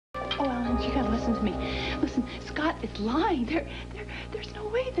you gotta listen to me. Listen, Scott is lying. There's no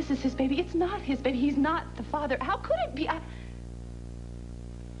way this is his baby. It's not his baby. He's not the father. How could it be?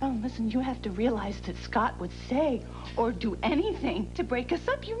 Alan, listen, you have to realize that Scott would say or do anything to break us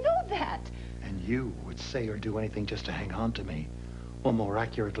up. You know that. And you would say or do anything just to hang on to me. Or more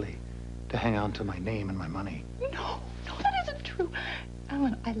accurately, to hang on to my name and my money. No, that isn't true.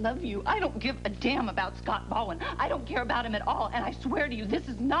 Alan, I love you. I don't give a damn about Scott Baldwin. I don't care about him at all. And I swear to you, this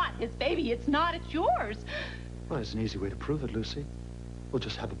is not his baby. It's not. It's yours. Well, there's an easy way to prove it, Lucy. We'll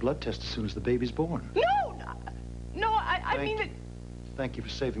just have a blood test as soon as the baby's born. No, I mean it. Thank you for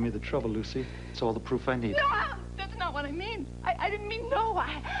saving me the trouble, Lucy. It's all the proof I need. No, Alan, that's not what I mean. I didn't mean no.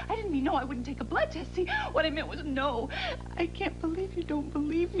 I didn't mean no. I wouldn't take a blood test. See, what I meant was no. I can't believe you don't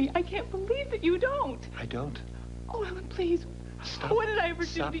believe me. I can't believe that you don't. I don't. Oh, Alan, please. Stop. What did I ever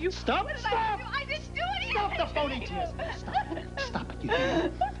do to you? Stop. What did Stop. I do? I didn't do anything. Stop the phony tears. Stop it. Stop it, you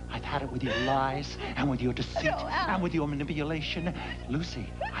do. I've had it with your lies and with your deceit and with your manipulation. Lucy,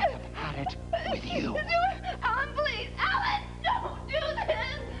 I have had it with you. Alan, please. Alan, don't do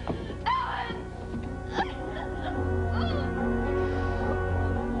this. Alan.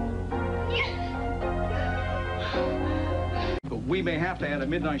 But we may have to add a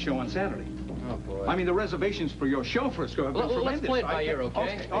midnight show on Saturday. Oh, boy. I mean, the reservations for your show, Frisco, have been tremendous. Let's play it by ear, okay?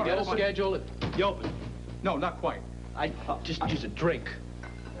 Okay, You got a schedule? You open. No, not quite. I just use a drink.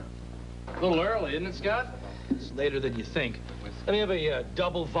 A little early, isn't it, Scott? It's later than you think. Let me have a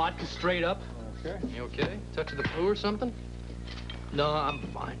double vodka straight up. Okay. You okay? Touch of the flu or something? No, I'm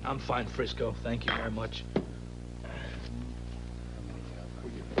fine. I'm fine, Frisco. Thank you very much.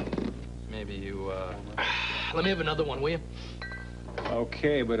 Maybe you, let me have another one, will you?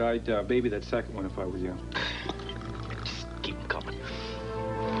 Okay, but I'd baby that second one if I were you. Just keep them coming.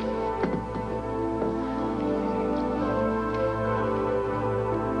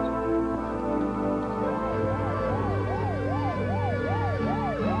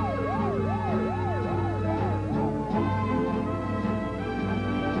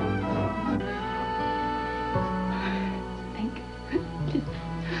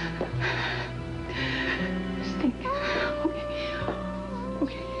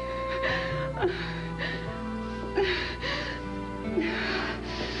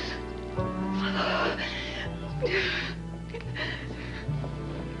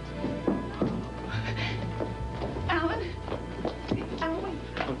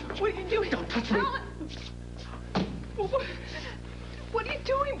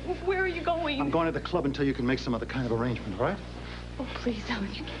 I'm going to the club until you can make some other kind of arrangement, all right? Oh, please, Alan,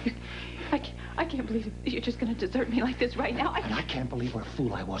 I can't believe that you're just going to desert me like this right now. And I can't believe what a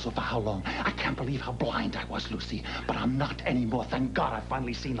fool I was, or for how long. I can't believe how blind I was, Lucy. But I'm not anymore. Thank God I've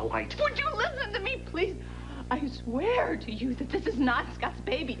finally seen the light. Would you listen to me, please? I swear to you that this is not Scott's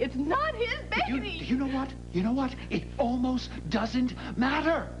baby. It's not his baby. You know what? You know what? It almost doesn't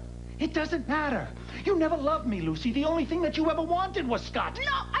matter. It doesn't matter. You never loved me, Lucy. The only thing that you ever wanted was Scott.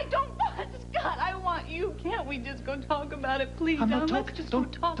 No, I don't want Scott. I want you. Can't we just go talk about it, please? I'm not talking. Let's just go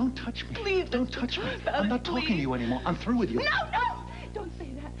talk. Don't touch me. Please, don't touch me. I'm not talking to you anymore. I'm through with you. No, don't say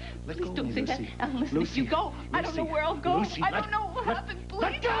that. Let please go don't of say me, that. Lucy. Alan, listen, Lucy, if you go, I don't know where I'll go. Lucy, I don't know what happened. Please.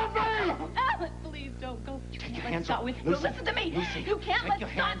 Let go of me! Alan, please don't go. You Take your can't hands let Scott off. win. Lucy, No, listen to me. Lucy, you can't take let your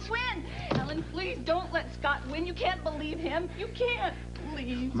Scott hands. win. Alan, please don't let Scott win. You can't believe him. You can't.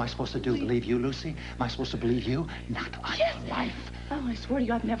 Please. Am I supposed to do? Believe you, Lucy? Am I supposed to believe you? Not on your life. Oh, I swear to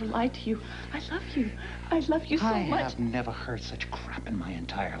you, I've never lied to you. I love you. I love you so much. I have never heard such crap in my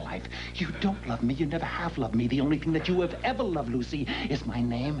entire life. You don't love me. You never have loved me. The only thing that you have ever loved, Lucy, is my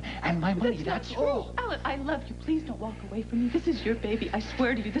name and my money. That's all. Alan, I love you. Please don't walk away from me. This is your baby. I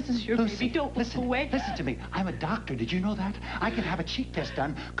swear to you, this is your Lucy, baby. Don't walk away. Listen to me. I'm a doctor. Did you know that? I could have a cheek test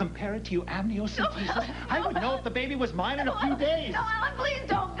done, compare it to your amniocentesis. No, I would know if the baby was mine in a few days. No, Alan, please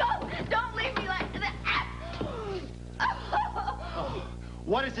don't go. Don't leave me like that. Oh,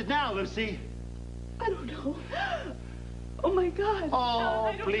 what is it now, Lucy? I don't know. Oh, my God. Oh,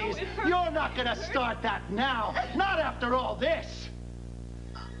 I don't please. know. You're not going to start that now. Not after all this.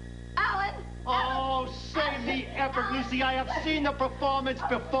 Alan. Oh, save the effort, Lucy. I have seen the performance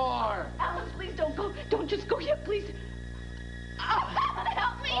before. Alan, please don't go. Don't just go yet, please. Oh, Alan,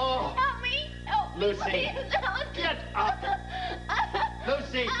 help me. Oh. Help me. Help me, Lucy, please. Alan. get up.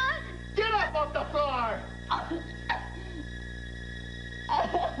 Lucy, Alan. get up off the floor.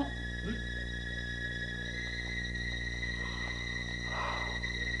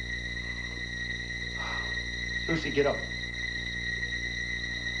 Lucy, get up.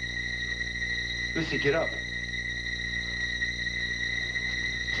 Lucy, get up.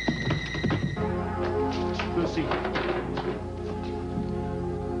 Lucy.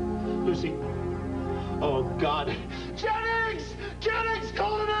 Lucy. Oh, God. Jennings! Jennings,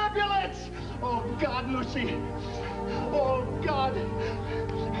 call an ambulance! Oh, God, Lucy. Oh, God.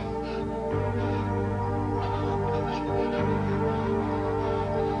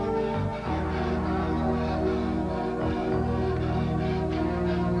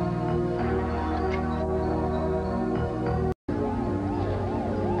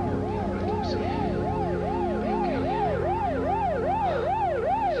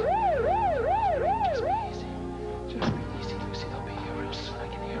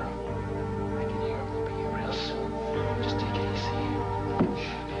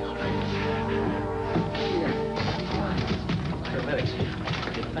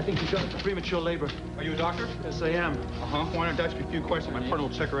 I think she's going to premature labor. Are you a doctor? Yes, I am. Uh-huh. Why don't I ask you a few questions? My partner will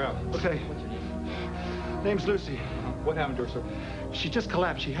check her out. Okay. Name's Lucy. What happened to her, sir? She just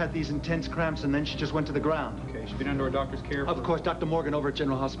collapsed. She had these intense cramps, and then she just went to the ground. Okay, she's been under a doctor's care? Of course, Dr. Morgan over at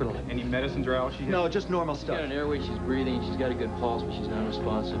General Hospital. Any medicines or allergies? No, just normal She's stuff. got an airway, she's breathing, she's got a good pulse, but she's not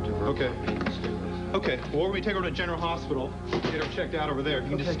responsive to her. Okay. Okay, well, we're going to take her to General Hospital, get her checked out over there. You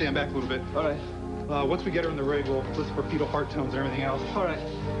can just stand back a little bit. All right. Once we get her in the rig, we'll listen for fetal heart tones and everything else. All right.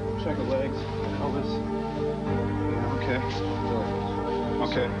 Check her legs, pelvis. Yeah, okay.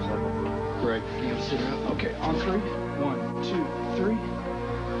 Okay. Great. Can you sit her up? Okay, on 3. 1, 2, 3.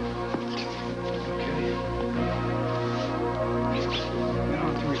 Okay. And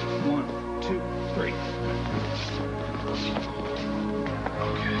on 3. 1, 2, 3.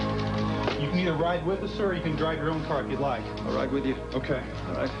 Okay. You can either ride with us, sir, or you can drive your own car if you'd like. I'll ride with you. Okay.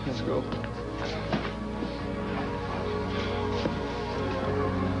 All right, let's go.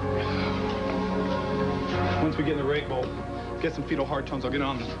 Once we get in the rig, we'll get some fetal heart tones. I'll get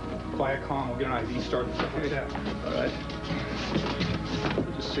on the Viacom. We'll get an IV started. Stuff like that. All right.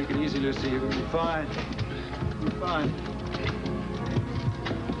 Just take it easy, Lucy. You're going to be fine. You'll be fine.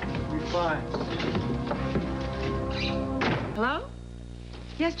 You'll be fine. Hello?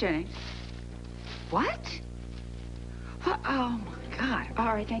 Yes, Jennings. What? What? Oh, my God. All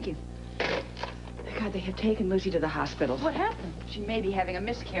right, thank you. God, they have taken Lucy to the hospital. What happened? She may be having a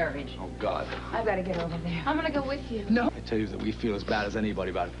miscarriage. Oh, God. I've got to get over there. I'm gonna go with you. No. I tell you that we feel as bad as anybody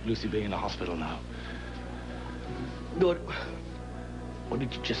about Lucy being in the hospital now. Good. What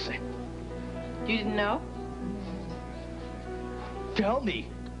did you just say? You didn't know? Tell me.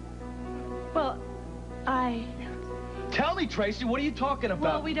 Well, Tell me, Tracy, what are you talking about?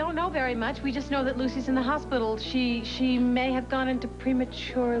 Well, we don't know very much. We just know that Lucy's in the hospital. She may have gone into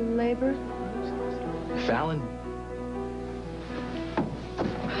premature labor. Fallon?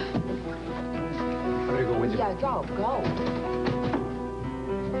 I'm gonna go with you. Yeah, go.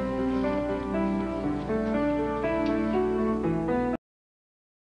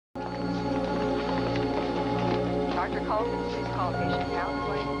 Dr. Colvin, please call patient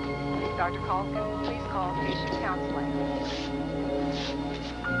counseling. Dr. Colvin, please call patient counseling.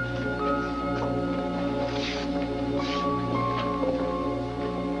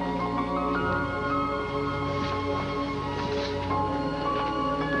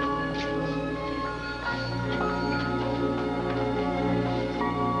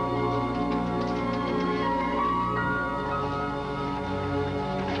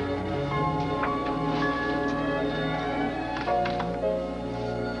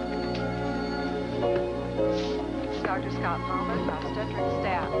 Dr. Scott Palmer, obstetric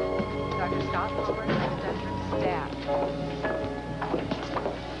staff. Dr. Scott Palmer, obstetric staff.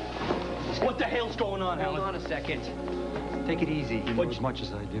 What the hell's going on, Hold Helen? on a second. Take it easy. You know What'd as you- much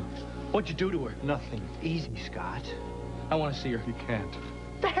as I do. What'd you do to her? Nothing. Easy, Scott. I want to see her. You can't.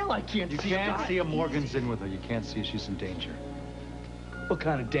 The hell I can't You see can't her. see her. Morgan's in with her. You can't see she's in danger. What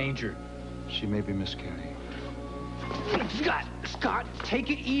kind of danger? She may be miscarrying. Scott, take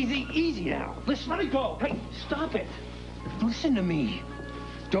it easy now. Listen, let me go. Hey, stop it. Listen to me.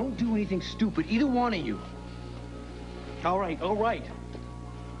 Don't do anything stupid, either one of you. All right.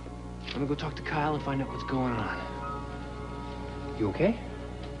 I'm gonna go talk to Kyle and find out what's going on. You okay?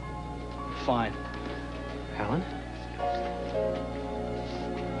 Fine. Helen?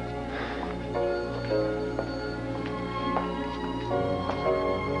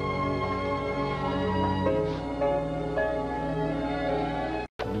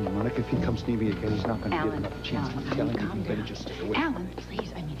 Monica, if he comes near me again, he's not going to give Alan, enough chance. Alan, I'm telling you, calm you better down. just stay away. Alan,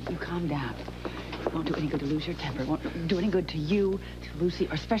 please, I mean, you calm down. It won't do any good to lose your temper. It won't do any good to you, to Lucy,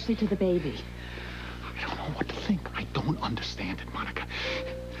 or especially to the baby. I don't know what to think. I don't understand it, Monica.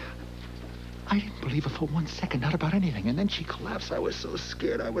 I didn't believe her for 1 second, not about anything. And then she collapsed. I was so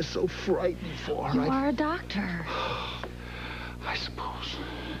scared. I was so frightened for her. You are a doctor. I suppose.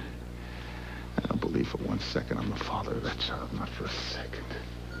 I don't believe for 1 second I'm the father of that child. Not for a second.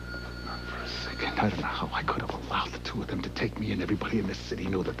 And I don't know how I could have allowed the two of them to take me, and everybody in this city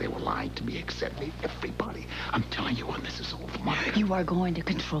knew that they were lying to me except me. Everybody. I'm telling you when this is over, Monica. You are going to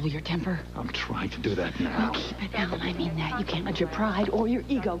control your temper. I'm trying to do that now. Oh, keep it down. I mean that. You can't let your pride or your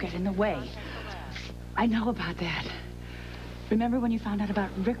ego get in the way. I know about that. Remember when you found out about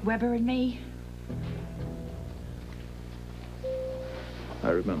Rick Weber and me? I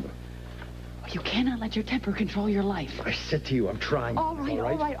remember. You cannot let your temper control your life. I said to you, I'm trying. All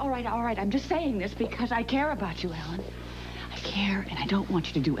right. I'm just saying this because I care about you, Alan. I care, and I don't want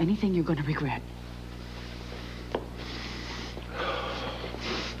you to do anything you're going to regret.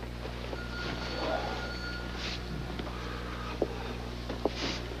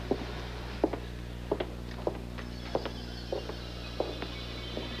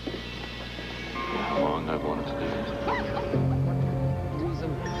 How long I've wanted to do it.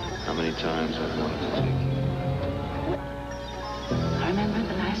 How many times I've wanted to take you. I remember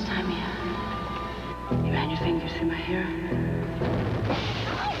the last time you ran your fingers through my hair.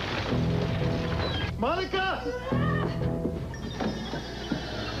 Monica!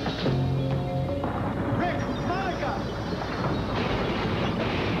 Rick! Monica!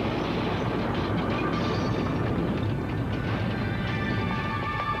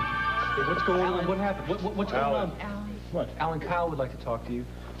 Hey, what's going on? What happened? What's going on? Alan. What? Alan Kyle would like to talk to you.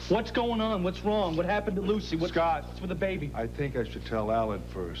 What's going on? What's wrong? What happened to Lucy? Scott. What's with the baby? I think I should tell Alan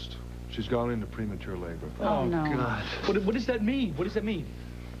first. She's gone into premature labor. Oh, no. God. What does that mean? What does that mean?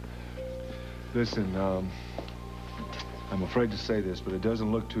 Listen, I'm afraid to say this, but it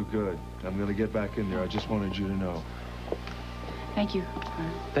doesn't look too good. I'm going to get back in there. I just wanted you to know. Thank you.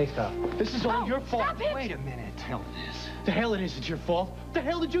 Thanks, Kyle. This is all your fault. Stop it! Wait a minute. Hell it is. The hell it isn't your fault. The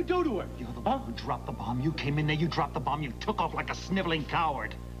hell did you do to her? You're the one who dropped the bomb. You came in there, you dropped the bomb, you took off like a sniveling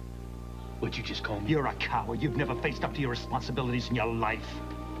coward. What'd you just call me? You're a coward. You've never faced up to your responsibilities in your life.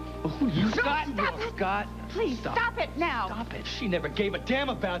 Who you? Scott, stop it. Scott. Please, stop it now. Stop it. She never gave a damn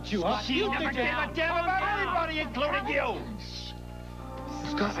about you, huh? She never gave a damn about anybody, including you.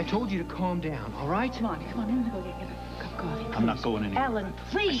 Scott, I told you to calm down, all right? Come on. I'm going to go get a cup of coffee. I'm not going anywhere. Alan,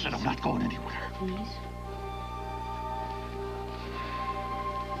 please. I said I'm not going anywhere. Please.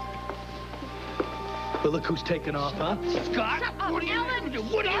 Well, look who's taking off, huh? Scott, what are you going to do?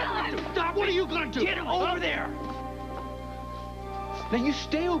 What are you going to do? Stop! What are you going to do? Get over there! Now, you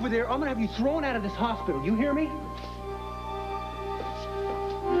stay over there. I'm going to have you thrown out of this hospital. You hear me?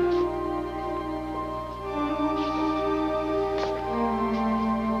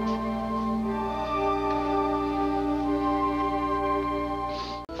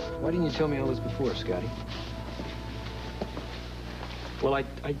 Why didn't you tell me all this before, Scotty? Well,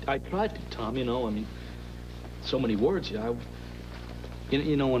 I tried to, Tom, you know, I mean, so many words, yeah.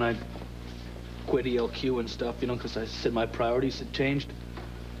 You know, when I quit ELQ and stuff, you know, because I said my priorities had changed.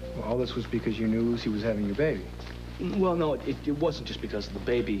 Well, all this was because you knew Lucy was having your baby. Well, no, it wasn't just because of the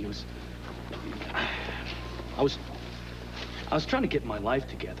baby. It was... I was trying to get my life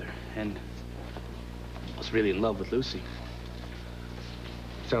together, and I was really in love with Lucy.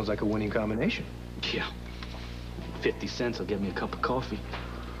 Sounds like a winning combination. Yeah. 50 cents will get me a cup of coffee.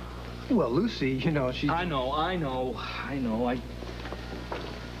 Well, Lucy, you know, she... I know.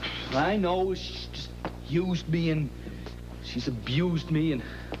 She just used me, and she's abused me, and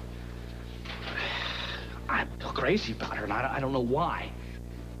I'm crazy about her, and I don't know why.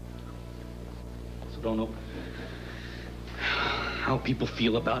 So I don't know how people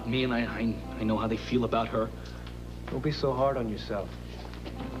feel about me, and I know how they feel about her. Don't be so hard on yourself.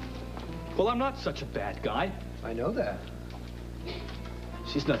 Well, I'm not such a bad guy. I know that.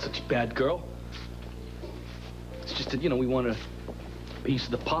 She's not such a bad girl. It's just that, you know, we want a piece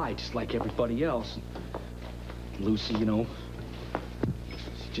of the pie, just like everybody else. And Lucy, you know,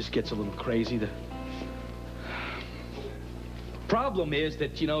 she just gets a little crazy. The problem is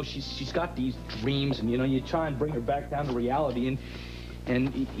that, you know, she's got these dreams, and, you know, you try and bring her back down to reality,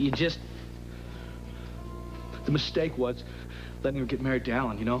 and you just... The mistake was letting her get married to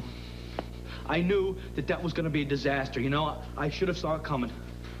Alan, you know? I knew that was going to be a disaster, you know? I should have saw it coming.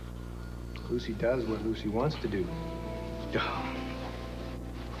 Lucy does what Lucy wants to do.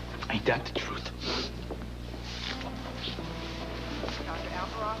 Ain't that the truth? Dr.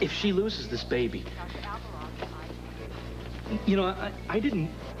 Alvarado? If she loses this baby, Dr. Alvarado, you know, I didn't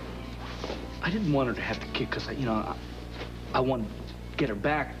want her to have the kid because, you know, I wanted to get her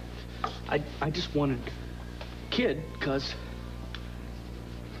back. I just wanted a kid because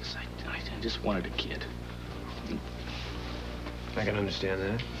I just wanted a kid. I can understand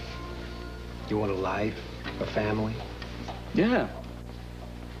that. You want a life, a family? Yeah.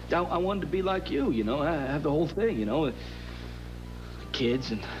 I wanted to be like you know, I have the whole thing, you know,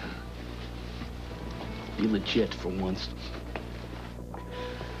 kids and be legit for once.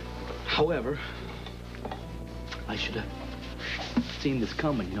 However, I should have seen this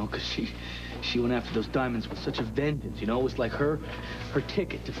coming, you know, because she went after those diamonds with such a vengeance, you know? It was like her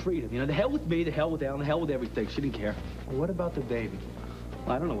ticket to freedom. You know, the hell with me, the hell with Alan, the hell with everything. She didn't care. Well, what about the baby?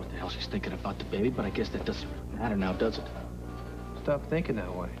 Well, I don't know what the hell she's thinking about the baby, but I guess that doesn't matter now, does it? Stop thinking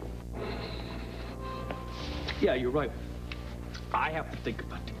that way. Yeah, you're right. I have to think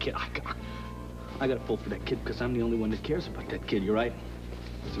about the kid. I gotta pull for that kid because I'm the only one that cares about that kid, you're right?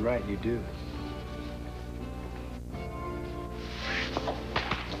 That's right, you do.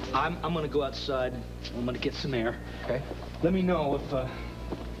 I'm gonna go outside. I'm gonna get some air. Okay. Let me know if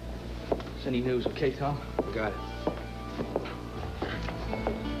there's any news, okay, Tom? Got it.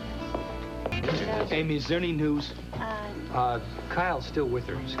 Amy, is there any news? Kyle's still with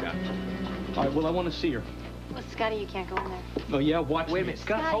her, Scott. All right, well, I want to see her. Well, Scotty, you can't go in there. Oh, yeah? Watch Wait a me. minute,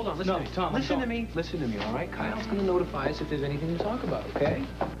 Scott, hold on. Listen to me. Tom, Listen to me. Listen to me, all right? Kyle's going to notify us if there's anything to talk about, okay?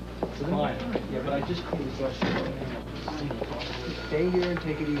 Fine. Yeah, but I just cleaned this last year. Stay here and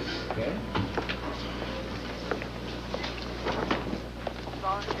take it easy, okay?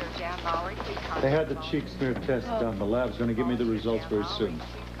 Volunteer Jan Lowry, please contact. They had the cheek smear test done. The lab's going to give me the results very soon.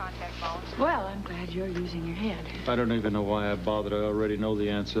 Well, I'm glad you're using your head. I don't even know why I bothered. I already know the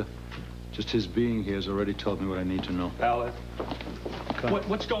answer. Just his being here has already told me what I need to know. Alan.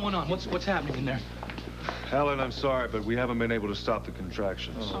 What's going on? What's happening in there? Alan, I'm sorry, but we haven't been able to stop the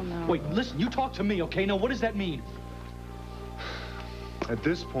contractions. Oh, no. Wait, listen, you talk to me, okay? Now, what does that mean? At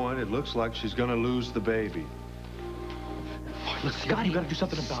this point, it looks like she's gonna lose the baby. Oh, look, Scott, you gotta do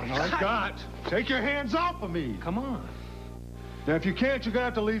something about it, all right? Scott, take your hands off of me. Come on. Now, if you can't, you're gonna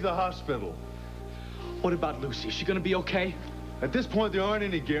have to leave the hospital. What about Lucy? Is she gonna be okay? At this point, there aren't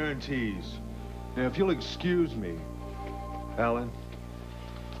any guarantees. Now, if you'll excuse me, Alan.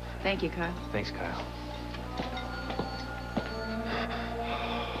 Thank you, Kyle. Thanks, Kyle.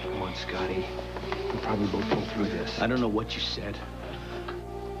 Come on, Scotty. We'll probably both go through this. I don't know what you said,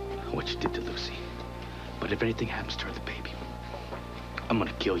 or what you did to Lucy, but if anything happens to her, the baby, I'm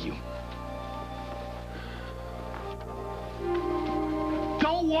gonna kill you.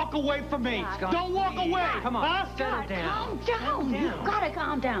 Don't walk away from me! Scott, Don't walk away! Come on, huh? settle down. Calm down. You've got to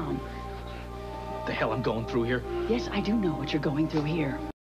calm down. The hell I'm going through here? Yes, I do know what you're going through here.